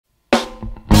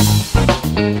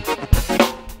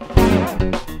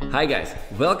Hi guys,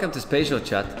 welcome to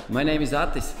SpatialChat. My name is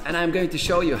Atis and I'm going to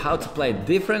show you how to play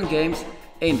different games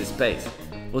in the space.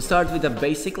 We'll start with a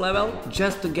basic level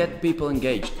just to get people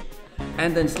engaged,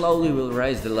 and then slowly we'll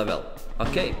raise the level.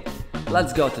 Okay,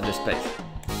 let's go to the space.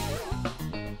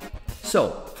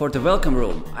 So, for the welcome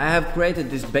room, I have created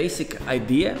this basic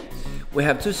idea. We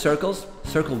have two circles.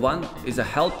 Circle 1 is a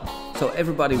help, so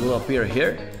everybody will appear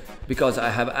here because I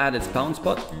have added spawn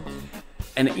spot.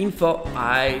 And info,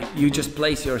 you just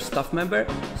place your staff member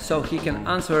so he can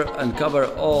answer and cover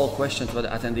all questions what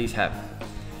attendees have.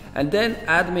 And then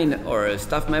admin or a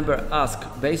staff member ask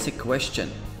basic question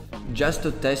just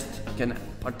to test can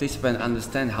participant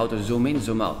understand how to zoom in,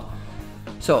 zoom out.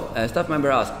 So a staff member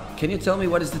asks, can you tell me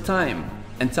what is the time?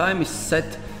 And time is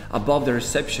set above the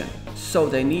reception. So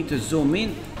they need to zoom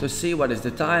in to see what is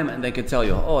the time, and they can tell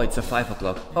you, oh, it's a 5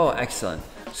 o'clock. Oh, excellent.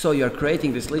 So you're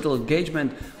creating this little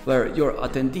engagement where your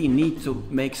attendee needs to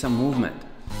make some movement.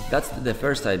 That's the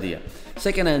first idea.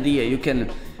 Second idea, you can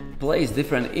place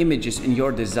different images in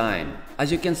your design.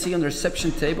 As you can see on the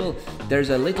reception table, there's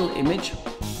a little image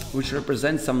which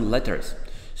represents some letters.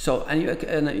 So, and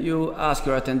you ask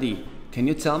your attendee, can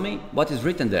you tell me what is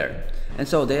written there? And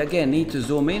so they again need to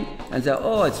zoom in and say,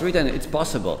 oh, it's written, it's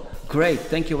possible. Great,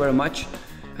 thank you very much.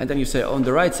 And then you say on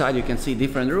the right side you can see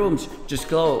different rooms, just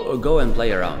go and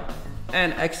play around.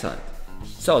 And excellent.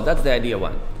 So that's the idea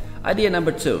 1. Idea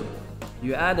number 2,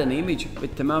 you add an image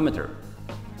with thermometer.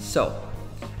 So,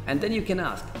 and then you can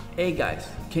ask, hey guys,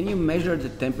 can you measure the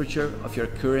temperature of your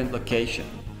current location?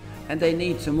 And they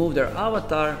need to move their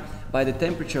avatar by the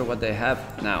temperature what they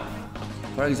have now.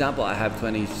 For example, I have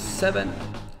 27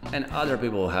 and other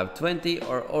people have 20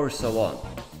 or so on.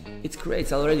 It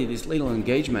creates already this little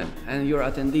engagement, and your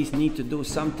attendees need to do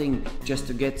something just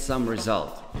to get some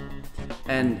result.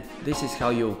 And this is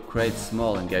how you create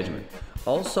small engagement.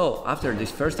 Also, after this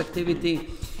first activity,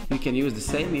 you can use the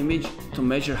same image to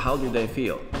measure how do they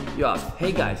feel. You ask,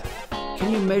 hey guys,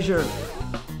 can you measure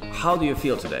how do you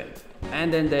feel today?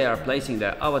 And then they are placing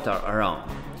their avatar around.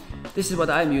 This is what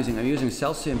I'm using. I'm using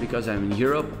Celsius because I'm in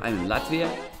Europe, I'm in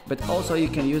Latvia, but also you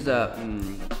can use a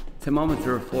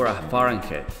thermometer for a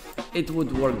Fahrenheit. It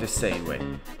would work the same way.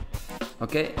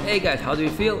 Okay, hey guys, how do you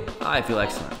feel? I feel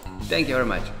excellent. Thank you very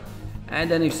much.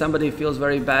 And then if somebody feels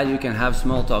very bad, you can have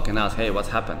small talk and ask, hey, what's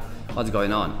happened? What's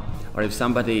going on? Or if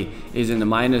somebody is in the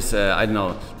minus, I don't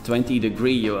know, 20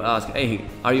 degree, you ask, hey,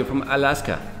 are you from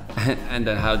Alaska? And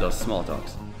then have those small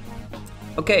talks.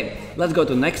 Okay, let's go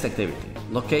to next activity,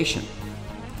 location.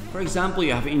 For example,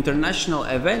 you have an international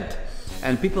event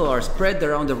and people are spread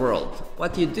around the world.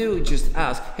 What you do, just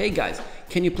ask, hey guys,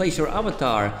 can you place your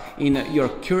avatar in your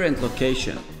current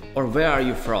location? Or where are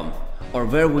you from? Or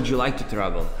where would you like to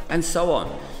travel? And so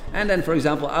on. And then, for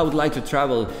example, I would like to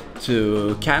travel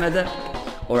to Canada,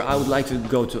 or I would like to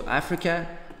go to Africa,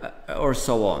 or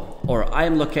so on. Or I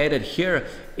am located here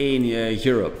in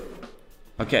Europe.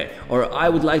 Okay, or I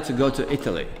would like to go to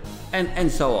Italy, and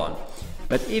so on.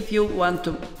 But if you want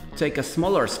to take a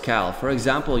smaller scale, for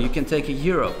example, you can take a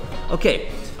Europe. Okay,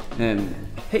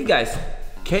 hey guys,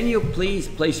 can you please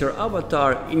place your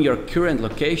avatar in your current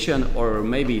location, or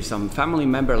maybe some family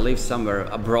member lives somewhere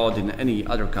abroad in any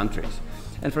other countries?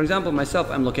 And for example, myself,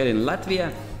 I'm located in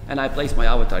Latvia and I place my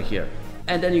avatar here.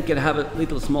 And then you can have a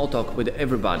little small talk with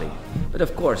everybody. But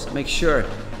of course, make sure,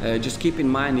 just keep in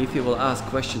mind, if you will ask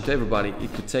questions to everybody,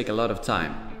 it could take a lot of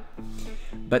time.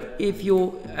 But if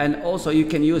you, and also you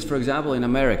can use, for example, in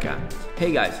America,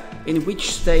 hey guys, in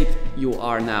which state you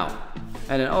are now?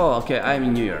 And then, oh, okay, I'm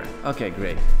in New York. Okay,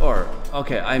 great. Or,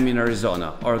 okay, I'm in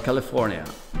Arizona or California.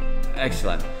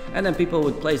 Excellent. And then people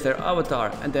would place their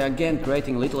avatar, and they're again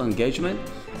creating a little engagement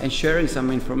and sharing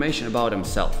some information about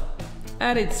themselves.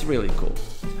 And it's really cool.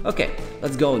 Okay,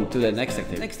 let's go to the next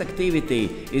activity. Next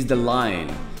activity is the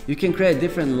line. You can create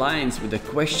different lines with the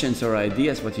questions or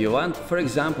ideas what you want. For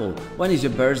example, when is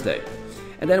your birthday?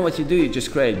 And then what you do, you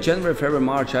just create January, February,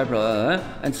 March, April,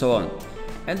 and so on.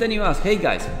 And then you ask, hey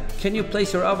guys, can you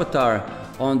place your avatar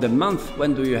on the month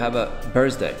when do you have a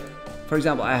birthday? For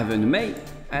example, I have in May,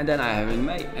 and then I have in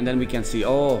May, and then we can see,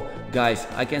 oh guys,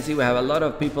 I can see we have a lot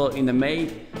of people in the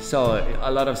May, so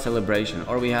a lot of celebration,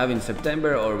 or we have in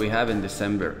September, or we have in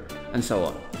December, and so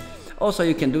on. Also,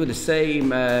 you can do the same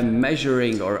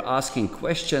measuring or asking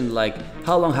question like,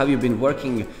 how long have you been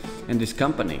working in this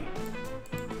company?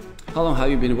 How long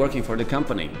have you been working for the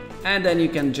company? And then you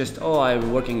can just, oh,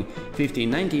 I'm working 15,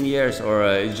 19 years, or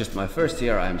it's just my first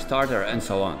year, I'm starter, and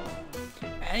so on.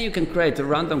 And you can create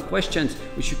random questions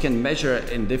which you can measure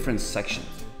in different sections.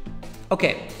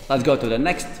 Okay, let's go to the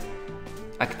next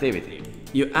activity.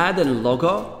 You add a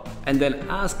logo and then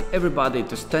ask everybody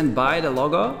to stand by the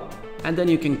logo, and then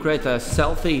you can create a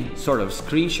selfie sort of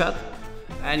screenshot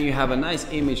and you have a nice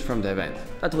image from the event.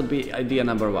 That would be idea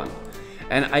number 1.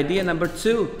 And idea number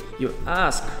 2, you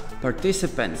ask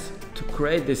participants to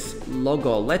create these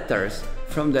logo letters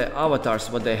from the avatars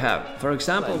what they have. For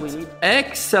example, we need...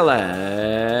 Excellent!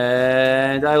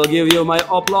 I will give you my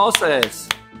applauses.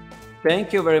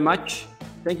 Thank you very much.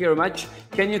 Thank you very much.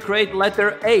 Can you create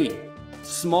letter A?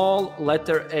 Small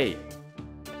letter A.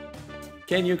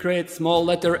 Can you create small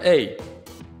letter A?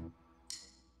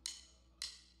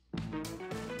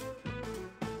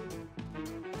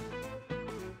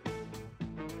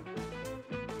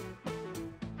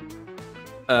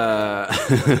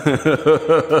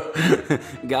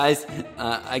 Guys,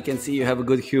 I can see you have a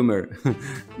good humor,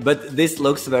 but this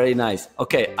looks very nice.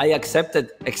 Okay, I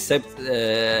accepted,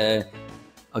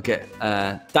 okay,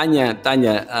 Tanya,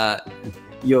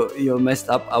 you messed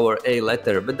up our A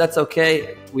letter, but that's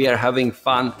okay. We are having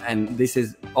fun, and this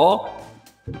is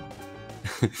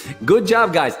good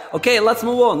job, guys. Okay, let's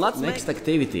move on. Next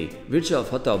activity, virtual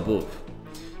photo booth.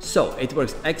 So it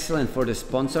works excellent for the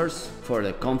sponsors, for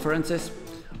the conferences.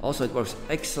 Also, it works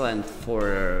excellent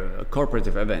for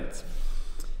corporative events.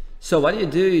 So what you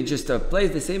do, you just place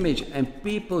this image, and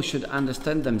people should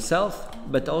understand themselves,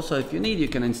 but also if you need, you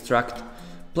can instruct.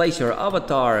 Place your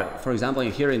avatar, for example,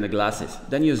 here in the glasses.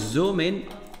 Then you zoom in,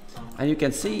 and you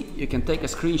can see, you can take a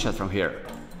screenshot from here.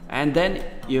 And then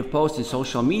you post in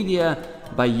social media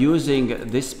by using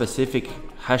this specific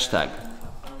hashtag.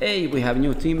 Hey, we have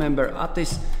new team member,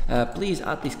 Atis. Please,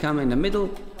 Atis, come in the middle.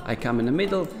 I come in the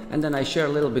middle, and then I share a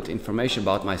little bit information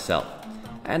about myself.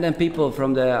 And then people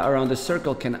from around the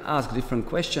circle can ask different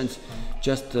questions.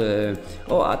 Just,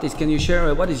 oh, Atis, can you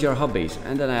share what is your hobbies?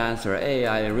 And then I answer, hey,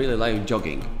 I really like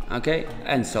jogging, okay?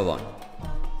 And so on.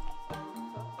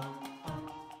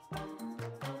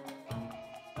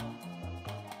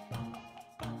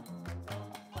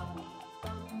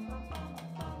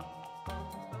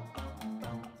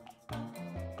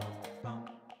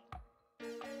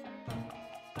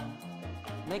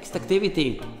 Next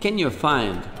activity, can you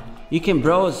find? You can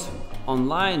browse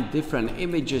online different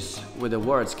images with the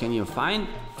words can you find.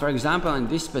 For example, in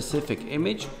this specific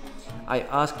image, I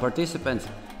ask participants,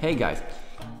 hey guys,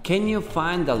 can you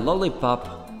find the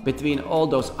lollipop between all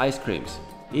those ice creams?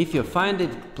 If you find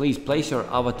it, please place your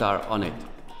avatar on it,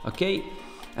 okay?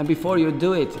 And before you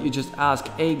do it, you just ask,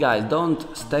 hey guys, don't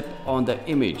step on the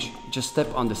image, just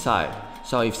step on the side.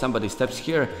 So if somebody steps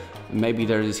here, maybe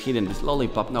there is hidden this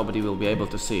lollipop, nobody will be able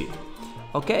to see it.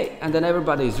 Okay, and then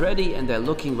everybody is ready and they're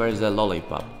looking where is the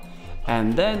lollipop.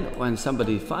 And then when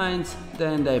somebody finds,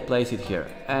 then they place it here,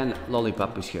 and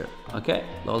lollipop is here. Okay,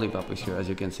 lollipop is here, as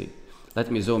you can see. Let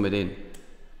me zoom it in.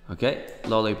 Okay,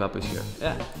 lollipop is here.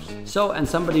 Yeah. So, and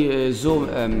somebody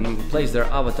place their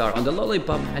avatar on the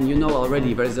lollipop, and you know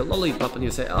already where is the lollipop, and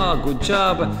you say, oh, good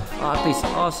job, artist,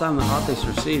 awesome, artist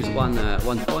receives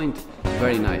one point.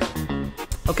 Very nice.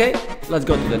 Okay, let's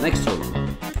go to the next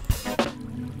room.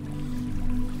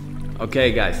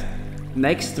 Okay, guys,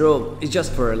 next room is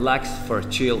just for relax, for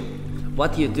chill.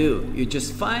 What you do, you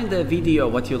just find a video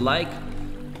what you like,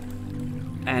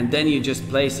 and then you just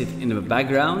place it in the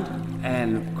background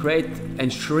and create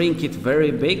and shrink it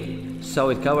very big so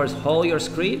it covers all your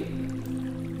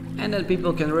screen, and then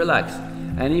people can relax.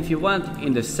 And if you want,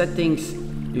 in the settings,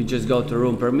 you just go to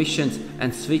room permissions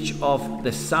and switch off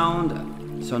the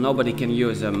sound so nobody can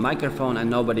use a microphone and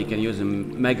nobody can use a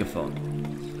megaphone.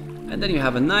 And then you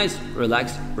have a nice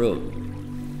relaxed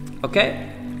room. Okay?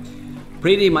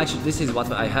 Pretty much this is what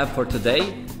I have for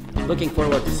today. Looking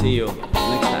forward to see you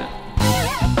next time.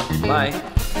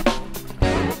 Bye.